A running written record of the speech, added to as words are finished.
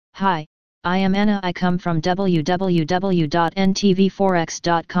Hi, I am Anna. I come from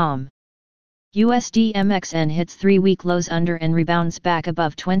www.ntvforex.com. USD MXN hits 3-week lows under and rebounds back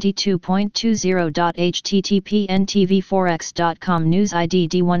above 22.20. http ntvforex.com news ID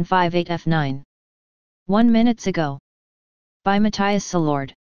D158F9. 1 minutes ago. By Matthias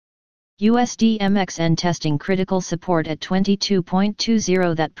Salord. USD MXN testing critical support at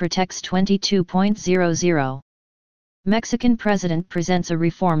 22.20 that protects 22.00. Mexican president presents a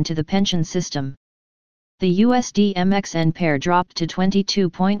reform to the pension system. The USD MXN pair dropped to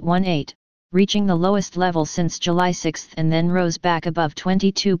 22.18, reaching the lowest level since July 6 and then rose back above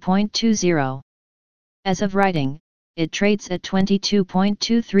 22.20. As of writing, it trades at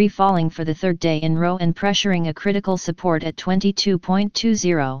 22.23, falling for the third day in row and pressuring a critical support at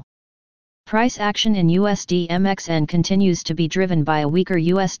 22.20. Price action in USD MXN continues to be driven by a weaker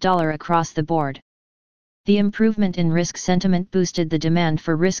US dollar across the board. The improvement in risk sentiment boosted the demand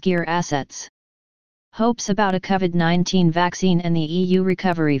for riskier assets. Hopes about a COVID-19 vaccine and the EU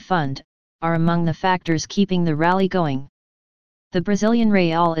Recovery Fund are among the factors keeping the rally going. The Brazilian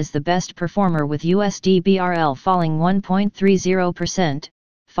real is the best performer with USD BRL falling 1.30%,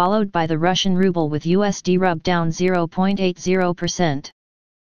 followed by the Russian ruble with USD RUB down 0.80%.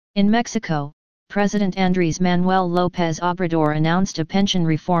 In Mexico, President Andrés Manuel López Obrador announced a pension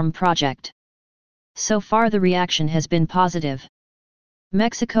reform project. So far the reaction has been positive.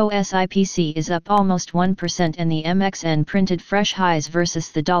 Mexico's IPC is up almost 1% and the MXN printed fresh highs versus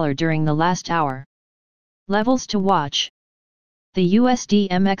the dollar during the last hour. Levels to watch. The USD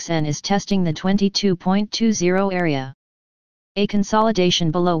MXN is testing the 22.20 area. A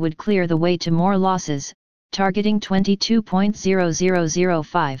consolidation below would clear the way to more losses, targeting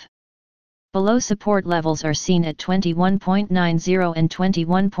 22.0005. Below support levels are seen at 21.90 and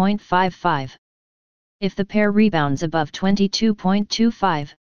 21.55. If the pair rebounds above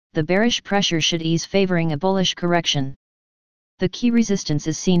 22.25, the bearish pressure should ease, favoring a bullish correction. The key resistance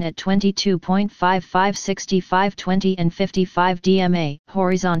is seen at 22.55, 65, 20 and 55 DMA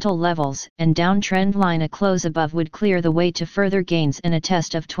horizontal levels, and downtrend line. A close above would clear the way to further gains and a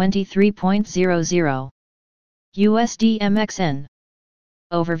test of 23.00. USD MXN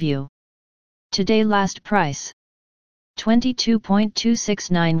Overview. Today last price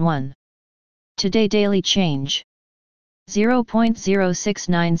 22.2691. Today daily change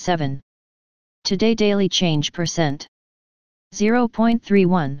 0.0697. Today daily change percent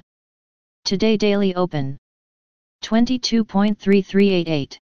 0.31. Today daily open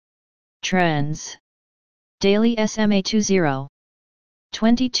 22.3388. Trends. Daily SMA 20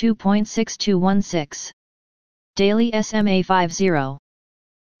 22.6216. Daily SMA 50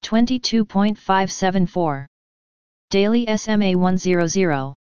 22.574. Daily SMA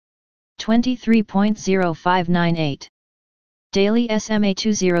 100 23.0598. Daily SMA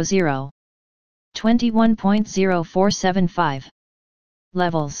 200 21.0475.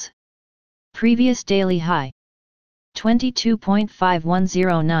 Levels. Previous daily high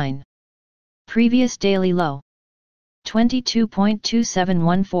 22.5109. Previous daily low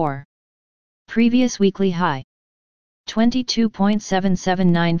 22.2714. Previous weekly high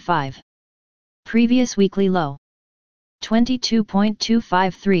 22.7795. Previous weekly low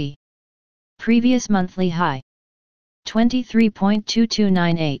 22.253. Previous monthly high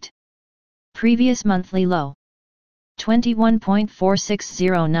 23.2298. Previous monthly low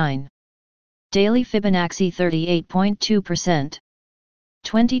 21.4609. Daily Fibonacci 38.2%.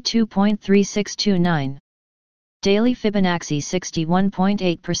 22.3629. Daily Fibonacci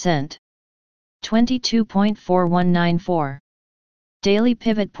 61.8%. 22.4194. Daily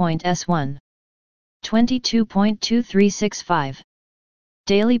Pivot Point S1 22.2365.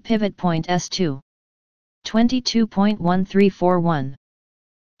 Daily Pivot Point S2 22.1341.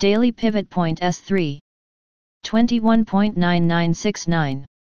 Daily Pivot Point S3 21.9969.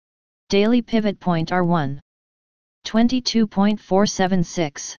 Daily Pivot Point R1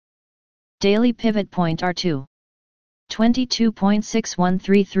 22.476. Daily Pivot Point R2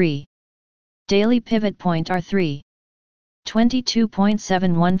 22.6133. Daily Pivot Point R3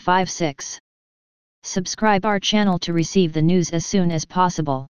 22.7156. Subscribe our channel to receive the news as soon as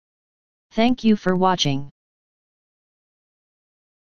possible. Thank you for watching.